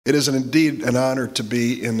It is indeed an honor to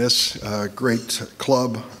be in this great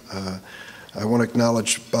club. I want to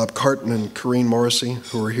acknowledge Bob Carton and Corrine Morrissey,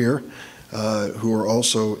 who are here, who are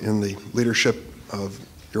also in the leadership of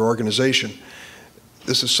your organization.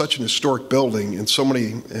 This is such an historic building, and so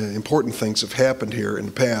many important things have happened here in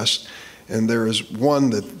the past. And there is one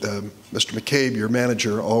that Mr. McCabe, your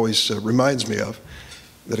manager, always reminds me of,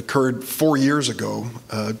 that occurred 4 years ago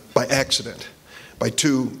by accident, by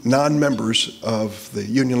two non-members of the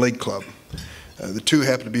Union League Club. The two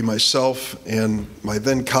happened to be myself and my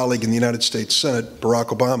then colleague in the United States Senate, Barack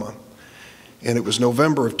Obama. And it was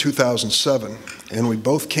November of 2007, and we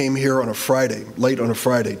both came here on a Friday, late on a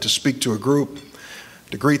Friday, to speak to a group,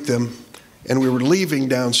 to greet them, and we were leaving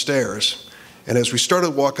downstairs. And as we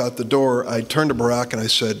started to walk out the door, I turned to Barack and I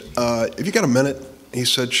said, have you got a minute? He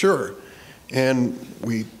said, sure. And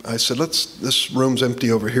I said, this room's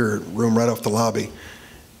empty over here, room right off the lobby.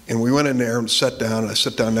 And we went in there and sat down, and I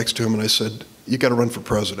sat down next to him and I said, you got to run for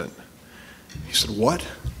president. He said, what?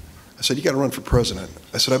 I said, you got to run for president.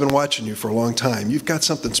 I said, I've been watching you for a long time. You've got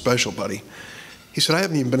something special, buddy. He said, I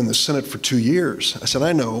haven't even been in the Senate for 2 years. I said,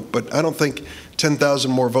 I know, but I don't think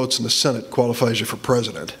 10,000 more votes in the Senate qualifies you for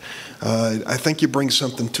president. I think you bring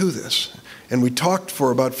something to this. And we talked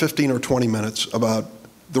for about 15 or 20 minutes about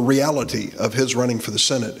the reality of his running for the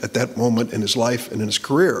Senate at that moment in his life and in his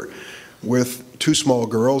career, with two small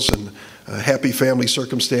girls and a happy family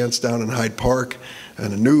circumstance down in Hyde Park,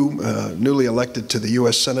 and a newly elected to the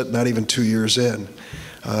U.S. Senate not even 2 years in.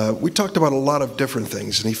 We talked about a lot of different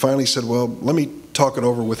things, and he finally said, well, let me talk it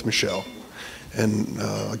over with Michelle, and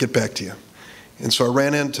I'll get back to you. And so I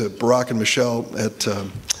ran into Barack and Michelle at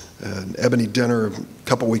an Ebony dinner a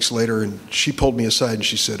couple weeks later, and she pulled me aside and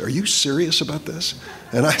she said, are you serious about this?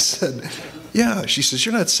 And I said, yeah. She says,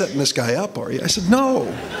 you're not setting this guy up, are you? I said, no.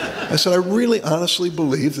 I said, I really honestly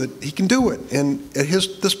believe that he can do it. And at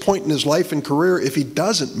this point in his life and career, if he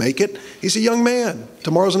doesn't make it, he's a young man.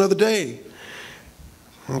 Tomorrow's another day.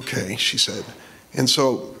 Okay, she said. And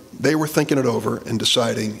so they were thinking it over and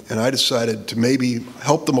deciding, and I decided to maybe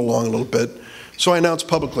help them along a little bit. So I announced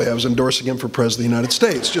publicly I was endorsing him for President of the United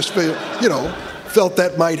States. Just, felt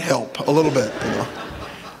that might help a little bit,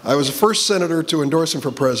 I was the first senator to endorse him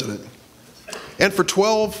for president. And for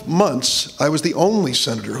 12 months, I was the only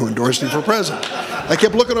senator who endorsed him for president. I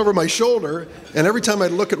kept looking over my shoulder, and every time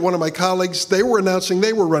I'd look at one of my colleagues, they were announcing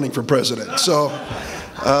they were running for president. So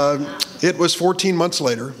it was 14 months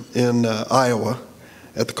later in Iowa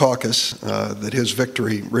at the caucus that his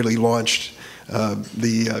victory really launched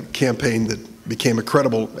the campaign that became a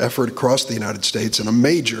credible effort across the United States and a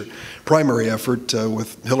major primary effort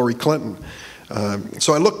with Hillary Clinton.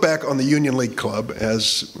 So I look back on the Union League Club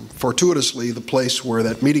as fortuitously the place where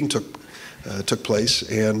that meeting took place,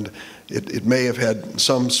 and it may have had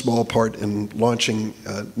some small part in launching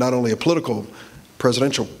not only a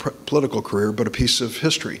presidential political career, but a piece of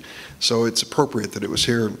history. So it's appropriate that it was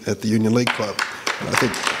here at the Union League Club. And I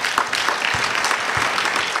think